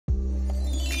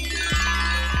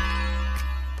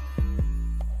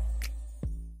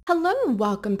Hello and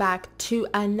welcome back to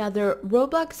another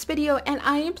Roblox video, and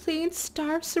I am playing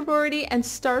Star Sorority, and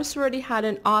Star Sorority had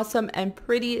an awesome and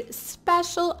pretty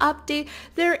special update.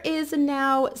 There is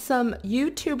now some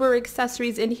YouTuber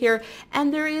accessories in here,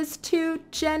 and there is two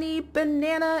Jenni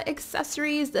banana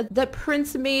accessories that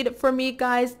Prince made for me,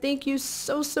 guys. Thank you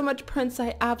so much, Prince.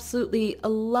 I absolutely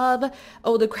love,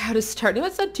 oh, the crowd is starting.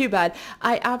 That's not too bad.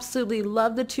 I absolutely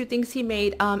love the two things he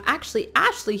made. Actually,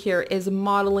 Ashley here is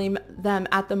modeling them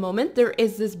at the moment. There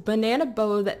is this banana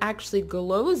bow that actually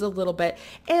glows a little bit,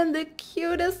 and the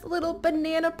cutest little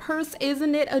banana purse.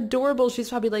 Isn't it adorable? She's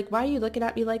probably like, why are you looking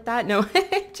at me like that? No,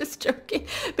 just joking.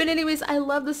 But anyways, I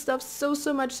love this stuff so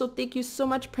much, so thank you so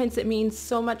much, Prince. It means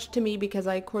so much to me because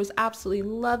I of course absolutely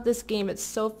love this game. It's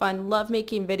so fun, love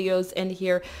making videos in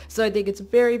here, so I think it's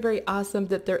very awesome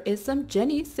that there is some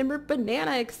Jenni Simmer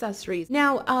banana accessories.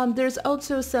 Now there's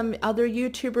also some other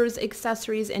YouTubers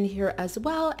accessories in here as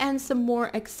well, and some more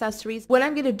accessories. What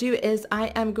I'm going to do is I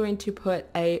am going to put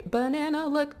a banana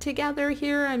look together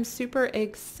here. I'm super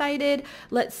excited.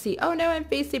 Let's see. Oh no, I'm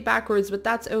facing backwards, but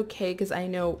that's okay because I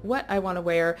know what I want to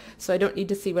wear, so I don't need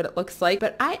to see what it looks like.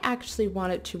 But I actually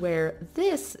wanted to wear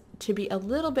this to be a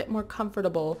little bit more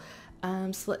comfortable.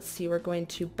 So let's see, we're going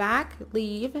to back,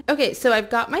 leave. Okay, so I've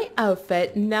got my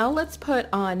outfit. Now let's put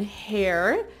on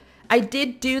hair. I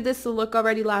did do this look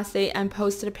already last night and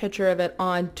posted a picture of it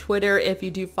on Twitter if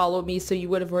you do follow me, so you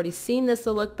would have already seen this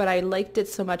look, but I liked it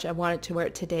so much I wanted to wear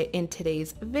it today in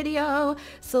today's video.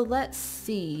 So let's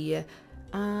see.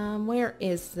 Where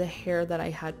is the hair that I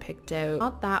had picked out?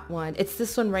 Not that one. It's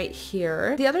this one right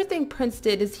here. The other thing Prince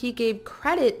did is he gave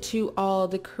credit to all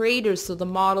the creators, so the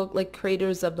model, like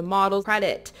creators of the model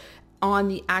credit on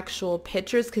the actual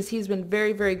pictures, because he's been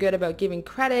very good about giving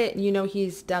credit. And you know,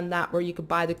 he's done that where you could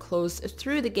buy the clothes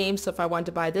through the game, so if I want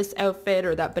to buy this outfit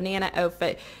or that banana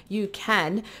outfit, you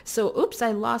can. So oops,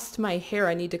 I lost my hair.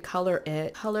 I need to color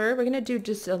it. Color, we're gonna do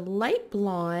just a light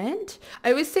blonde.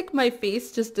 I always think my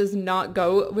face just does not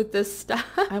go with this stuff.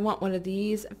 I want one of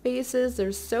these faces.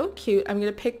 They're so cute. I'm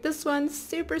gonna pick this one.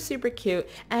 Super cute.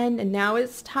 And now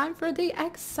it's time for the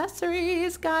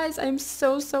accessories, guys. I'm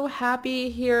so happy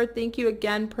here. Thank you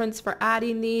again, Prince, for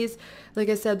adding these. Like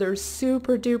I said, they're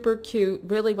super duper cute.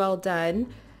 Really well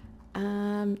done.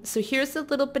 So here's the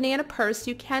little banana purse.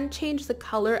 You can change the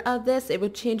color of this. It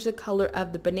would change the color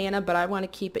of the banana, but I want to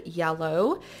keep it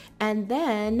yellow. And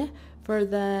then for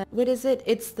the, what is it?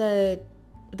 It's the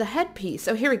headpiece.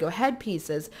 So here we go.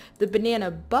 Headpieces. The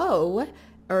banana bow,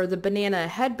 or the banana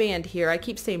headband here. I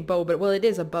keep saying bow, but well, it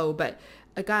is a bow, but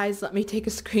guys, let me take a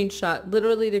screenshot.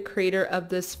 Literally, the creator of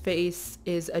this face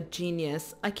is a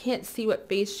genius. I can't see what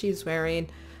face she's wearing.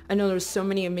 I know there's so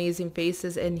many amazing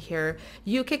faces in here.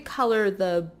 You could color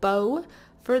the bow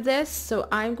for this, so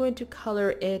I'm going to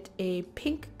color it a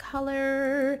pink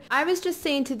color. I was just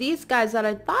saying to these guys that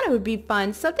I thought it would be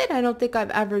fun. Something I don't think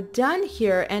I've ever done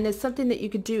here, and it's something that you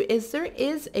could do, is there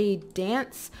is a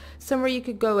dance somewhere you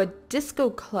could go, a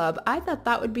disco club. I thought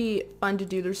that would be fun to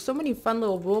do. There's so many fun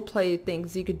little role play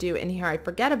things you could do in here. I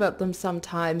forget about them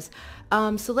sometimes.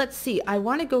 So let's see. I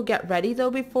want to go get ready though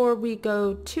before we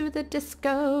go to the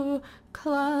disco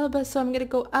club, so I'm gonna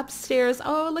go upstairs.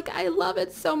 Oh look, I love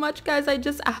it so much, guys. I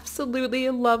just absolutely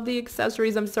love the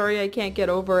accessories. I'm sorry I can't get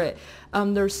over it.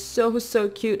 They're so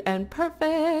cute and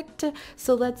perfect.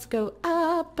 So let's go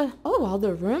up. Oh, all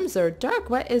the rooms are dark.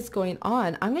 What is going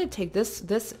on? I'm gonna take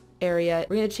this area.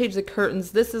 We're gonna change the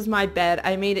curtains. This is my bed.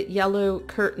 I made it yellow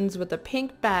curtains with a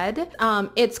pink bed.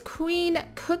 It's Queen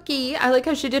Cookie. I like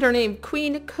how she did her name,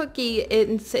 Queen Cookie.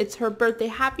 It's her birthday.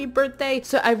 Happy birthday.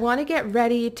 So I want to get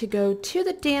ready to go to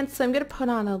the dance. So I'm gonna put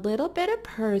on a little bit of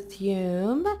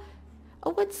perfume.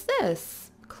 Oh, what's this?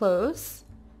 Close.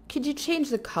 Could you change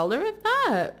the color of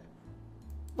that?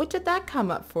 What did that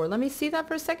come up for? Let me see that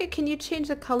for a second. Can you change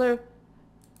the color?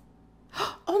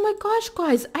 Oh my gosh,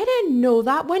 guys, I didn't know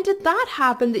that. When did that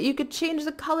happen, that you could change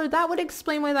the color? That would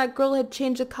explain why that girl had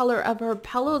changed the color of her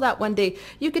pillow that one day.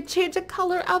 You could change the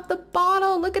color of the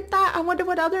bottle. Look at that. I wonder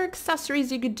what other accessories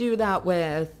you could do that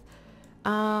with.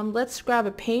 Let's grab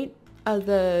a paint of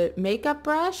the makeup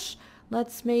brush.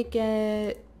 Let's make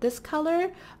it this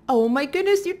color. Oh my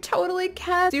goodness, you totally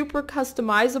can. Super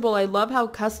customizable. I love how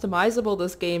customizable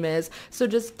this game is. So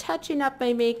just touching up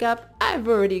my makeup. I've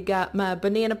already got my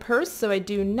banana purse, so I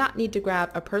do not need to grab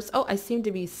a purse. Oh, I seem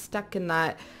to be stuck in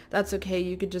that. That's okay.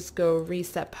 You could just go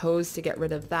reset pose to get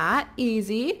rid of that.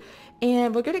 Easy.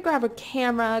 and we're gonna grab a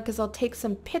camera because I'll take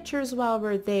some pictures while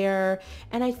we're there.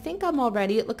 And I think I'm all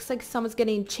ready. It looks like someone's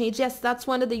getting changed. Yes, that's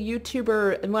one of the new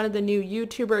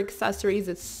YouTuber accessories.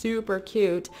 It's super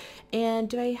cute. And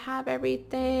do I have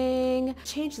everything?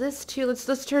 Change this too.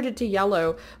 Let's turn it to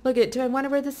yellow. Look at, do I want to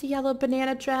wear this yellow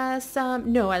banana dress?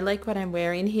 No, I like what I'm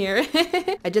wearing here.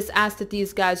 I just asked if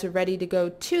these guys are ready to go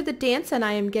to the dance, and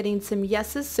I am getting some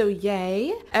yeses, so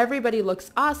yay. Everybody looks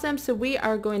awesome, so we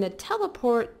are going to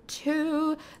teleport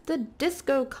to the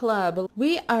disco club.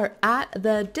 We are at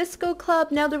the disco club.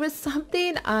 Now, there was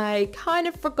something I kind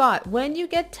of forgot. When you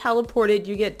get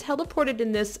teleported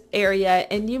in this area,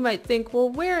 and you might think, well,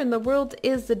 where in the world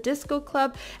is the disco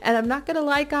club? And I'm not gonna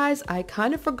lie, guys, I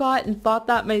kind of forgot and thought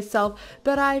that myself,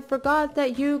 but I forgot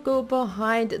that you go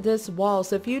behind this wall.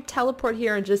 So if you teleport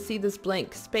here and just see this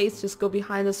blank space, just go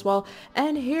behind this wall,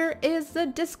 and here is the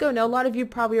disco. Now, a lot of you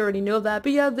probably already know that,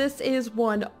 but yeah, this is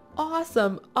one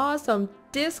awesome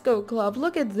disco club.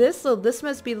 Look at this. So this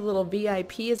must be the little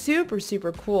VIP. It's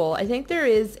super cool. I think there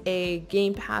is a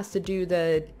game pass to do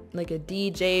the like a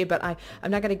DJ, but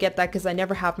I'm not gonna get that because I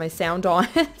never have my sound on.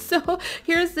 So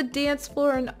here's the dance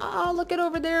floor, and oh, look at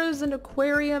over there, there's an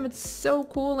aquarium. It's so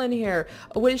cool in here.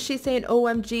 What is she saying?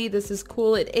 OMG, this is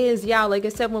cool. It is. Yeah, like I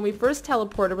said, when we first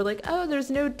teleported, we're like, oh, there's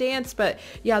no dance, but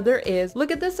yeah, there is.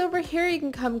 Look at this over here. You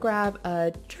can come grab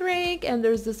a drink, and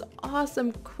there's this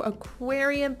awesome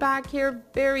aquarium back here.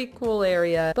 Very cool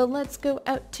area. But let's go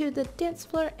out to the dance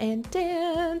floor and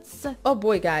dance. Oh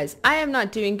boy, guys, I am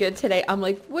not doing good today. I'm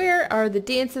like, where are the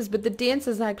dances? But the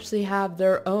dances actually have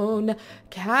their own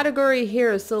category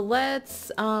here. So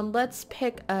let's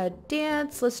pick a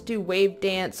dance. Let's do wave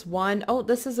dance 1. Oh,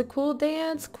 this is a cool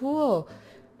dance. Cool.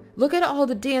 Look at all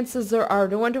the dances there are.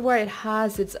 No wonder why it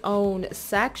has its own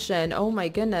section. Oh my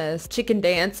goodness. Chicken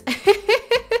dance.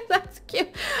 That's cute.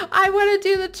 I want to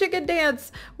do the chicken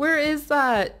dance. Where is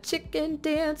that? Chicken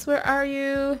dance, where are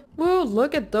you? Woo,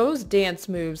 look at those dance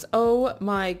moves. Oh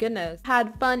my goodness.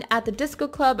 Had fun at the disco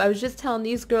club. I was just telling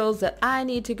these girls that I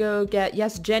need to go get,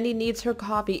 yes, Jenny needs her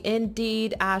coffee.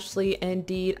 Indeed, Ashley,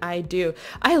 indeed I do.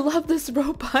 I love this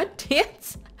robot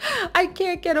dance. I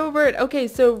can't get over it. Okay,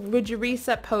 so would you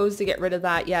reset pose to get rid of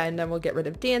that? Yeah, and then we'll get rid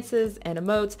of dances and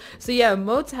emotes. So yeah,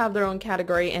 emotes have their own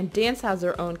category and dance has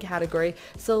their own category.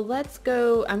 So let's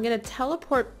go. I'm gonna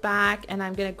teleport back, and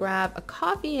I'm gonna grab a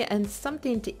coffee and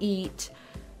something to eat.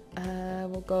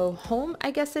 We'll go home, I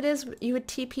guess it is. You would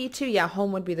TP to? Yeah,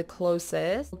 home would be the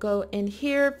closest. We'll go in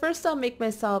here. First, I'll make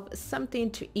myself something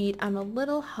to eat. I'm a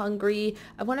little hungry.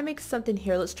 I want to make something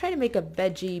here. Let's try to make a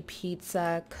veggie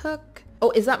pizza. Cook. Oh,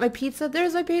 is that my pizza?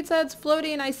 There's my pizza. It's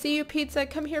floating. I see you, pizza.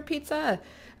 Come here, pizza.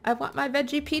 I want my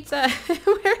veggie pizza.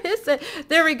 Where is it?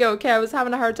 There we go. Okay, I was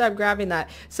having a hard time grabbing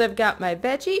that. So I've got my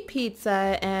veggie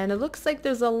pizza, and it looks like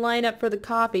there's a lineup for the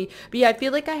coffee. But yeah, I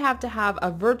feel like I have to have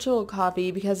a virtual coffee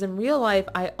because in real life,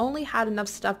 I only had enough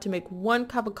stuff to make 1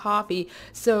 cup of coffee.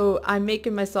 So I'm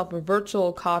making myself a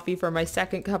virtual coffee for my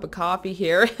 2nd cup of coffee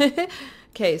here.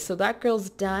 Okay, so that girl's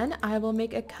done. I will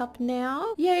make a cup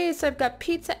now. Yay, so I've got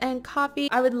pizza and coffee.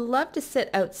 I would love to sit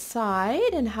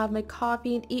outside and have my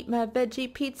coffee and eat my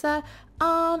veggie pizza.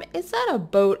 Is that a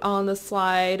boat on the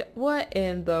slide? What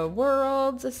in the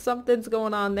world? Something's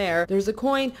going on there. There's a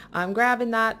coin. I'm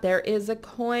grabbing that. There is a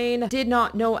coin. Did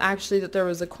not know actually that there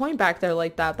was a coin back there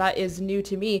like that. That is new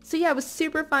to me. So yeah, it was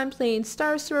super fun playing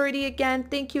Star Sorority again.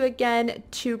 Thank you again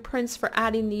to Prince for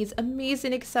adding these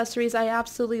amazing accessories. I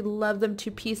absolutely love them to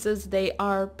pieces. They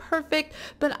are perfect.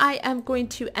 But I am going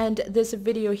to end this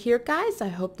video here, guys. I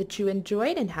hope that you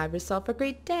enjoyed and have yourself a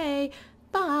great day.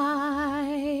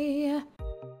 Bye.